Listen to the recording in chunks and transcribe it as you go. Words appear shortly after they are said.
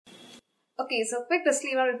Okay, so quick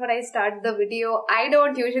disclaimer before I start the video. I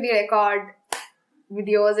don't usually record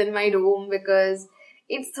videos in my room because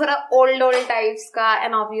it's sort of old types ka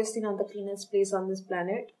and obviously not the cleanest place on this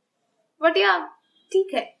planet. But yeah,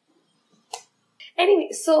 theek hai. Anyway,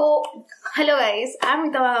 so hello guys, I'm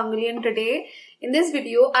Mitama Ganguly and today in this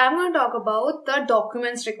video I'm going to talk about the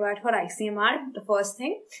documents required for ICMR, the first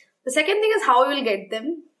thing. The second thing is how you will get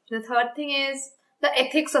them. The third thing is the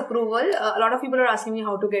ethics approval. A lot of people are asking me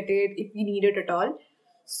how to get it, if we need it at all.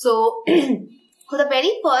 So, so the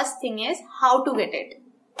very first thing is how to get it.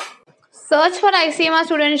 Search for ICMR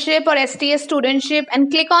Studentship or STS Studentship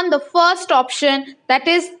and click on the first option, that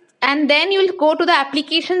is, and then you will go to the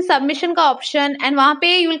application submission ka option and wahan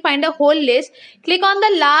pe you will find a whole list. Click on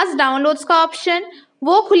the last downloads ka option.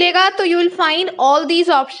 वो खुलेगा तो you will find all these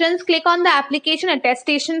options. Click on the application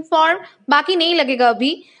attestation form. बाकी नहीं लगेगा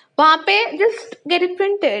अभी. वहाँ पे just get it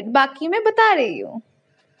printed. बाकी मैं बता रही हूँ.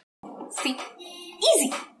 See,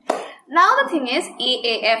 easy. Now the thing is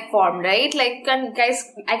AAF form, right? Like guys,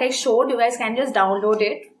 like I showed, you guys can just download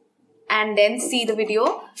it and then see the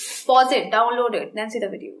video. Pause it, download it, then see the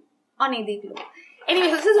video. Anyway,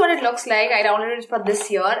 so this is what it looks like. I downloaded it for this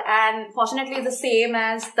year and fortunately it's the same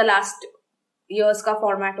as the last year's ka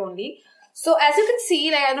format only. So as you can see,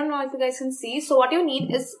 like I don't know if you guys can see. So what you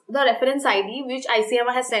need is the reference ID, which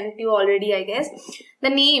ICMR has sent you already, I guess. The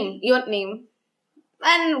name, your name,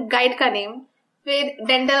 and guide ka name, with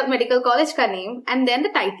dental medical college ka name, and then the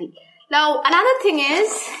title. Now another thing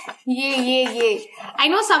is, I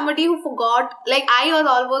know somebody who forgot, like I was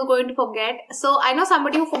almost going to forget. So I know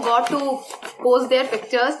somebody who forgot to post their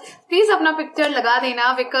pictures. Please apna picture laga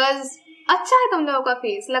dena because अच्छा है तुम लोगों का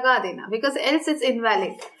face लगा देना because else it's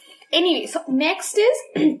invalid. Anyway, so next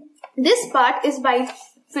is this part is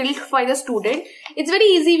filled by the student. It's very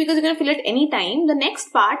easy because you can fill it anytime. The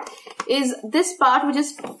next part is this part which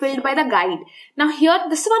is filled by the guide. Now here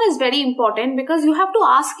this one is very important because you have to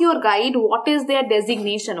ask your guide what is their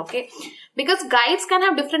designation, okay? Because guides can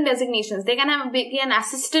have different designations. They can be an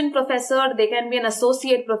assistant professor, they can be an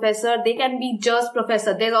associate professor, they can be just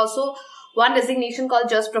professor. There's also one designation called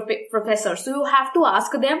just professor. So you have to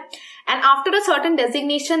ask them, and after a certain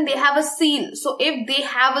designation they have a seal. So if they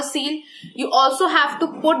have a seal, you also have to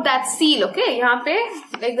put that seal, okay? Yahan pe,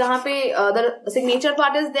 like yahan pe the signature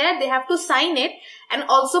part is there, they have to sign it and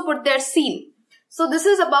also put their seal. So this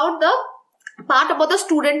is about the part about the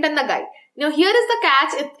student and the guide. Now here is the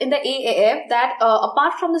catch in the AAF that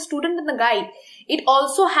apart from the student and the guide, it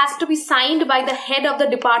also has to be signed by the head of the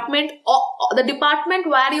department or the department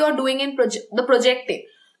where you are doing in the projecting.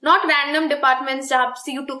 Not random departments jahan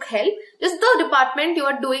se you took help, just the department you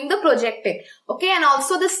are doing the projecting. Okay, and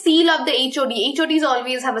also the seal of the HOD. HODs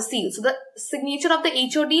always have a seal. So the signature of the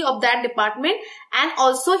HOD of that department and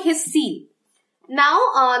also his seal. Now,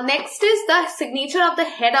 next is the signature of the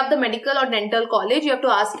head of the medical or dental college. You have to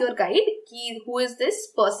ask your guide, who is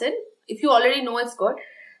this person? If you already know, it's good.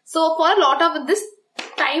 So, for a lot of this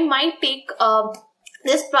time might take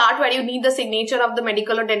this part where you need the signature of the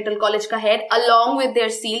medical or dental college ka head along with their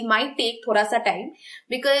seal might take thoda sa time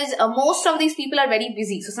because most of these people are very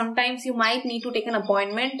busy. So, sometimes you might need to take an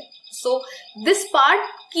appointment. So, this part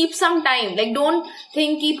keeps some time. Like, don't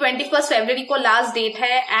think ki 21st February ko last date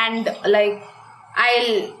hai and like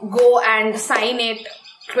I'll go and sign it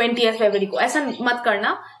 20th February ko. Aisa mat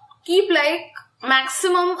karna. Keep like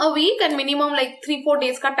maximum a week and minimum like 3-4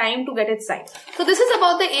 days ka time to get it signed. So this is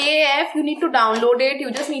about the AAF. You need to download it.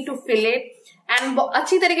 You just need to fill it and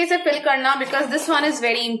अच्छी तरीके से fill करना because this one is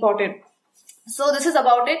very important. So this is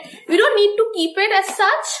about it. You don't need to keep it as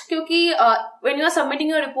such क्योंकि when you are submitting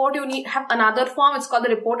your report, you have another form. It's called the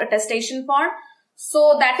report attestation form.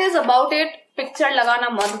 So that is about it. Picture लगाना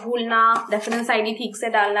मत भूलना, reference ID ठीक से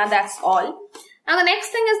डालना. That's all. Now the next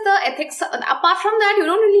thing is the ethics. Apart from that, you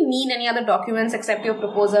don't really need any other documents except your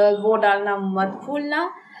proposal. वो डालना मत भूलना.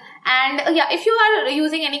 And yeah, if you are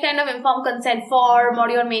using any kind of informed consent form or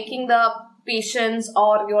you're making the patients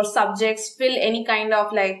or your subjects fill any kind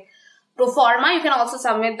of like pro forma, you can also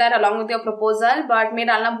submit that along with your proposal. But मैं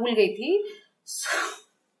डालना भूल गई थी.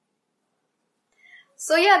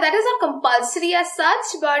 So yeah, that is not compulsory as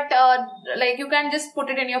such, but like you can just put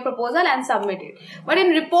it in your proposal and submit it. But in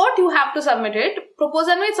report, you have to submit it.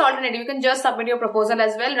 Proposal में it's alternative. You can just submit your proposal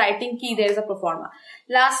as well, writing ki there is a pro forma.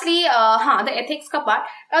 Lastly, the ethics ka part.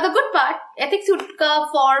 Now the good part, ethics ka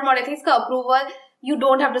form or ethics ka approval, you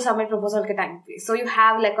don't have to submit proposal ke time pe. So you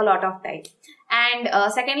have like a lot of time.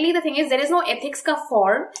 And secondly, the thing is there is no ethics ka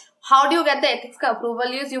form. How do you get the ethics ka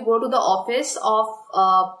approval? Is you go to the office of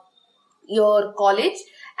your college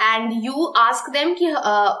and you ask them ki,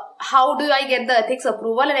 how do I get the ethics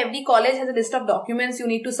approval, and every college has a list of documents you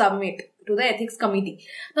need to submit. to the ethics committee.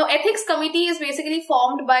 Now, ethics committee is basically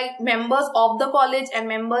formed by members of the college and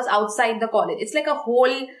members outside the college. It's like a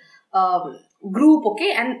whole group,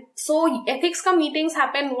 okay? And so ethics ka meetings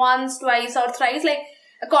happen once, twice or thrice, like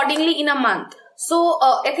accordingly in a month. So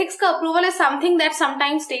ethics ka approval is something that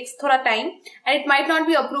sometimes takes thoda time, and it might not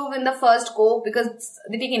be approved in the first go because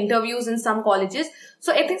they take interviews in some colleges.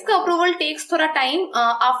 So ethics ka approval takes thoda time.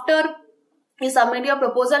 After you submit your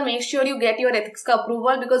proposal, make sure you get your ethics ka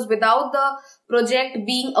approval, because without the project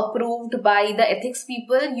being approved by the ethics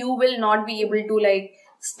people, you will not be able to like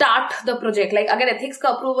start the project. Like agar ethics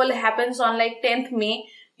ka approval happens on like 10th May,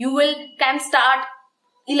 you can start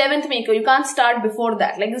 11th May. You can't start before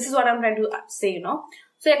that. Like this is what I'm trying to say, you know.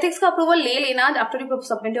 So ethics ka approval le lena after you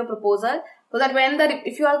submit your proposal, so that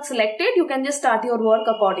if you are selected, you can just start your work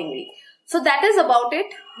accordingly. So that is about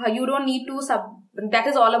it. You don't need to that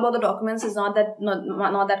is all about the documents. It's not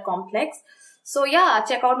that complex. So yeah,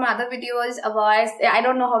 check out my other videos. I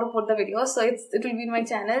don't know how to put the videos, so it will be in my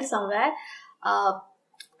channel somewhere.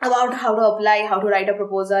 About how to apply, how to write a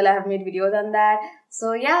proposal. I have made videos on that.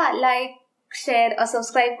 So yeah, like, share or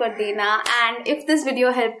subscribe kar dena. And if this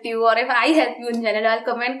video helped you, or if I help you in general,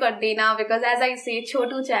 comment kar dena, because as I say,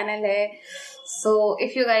 chotu channel hai. So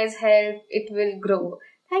if you guys help, it will grow.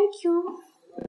 Thank you.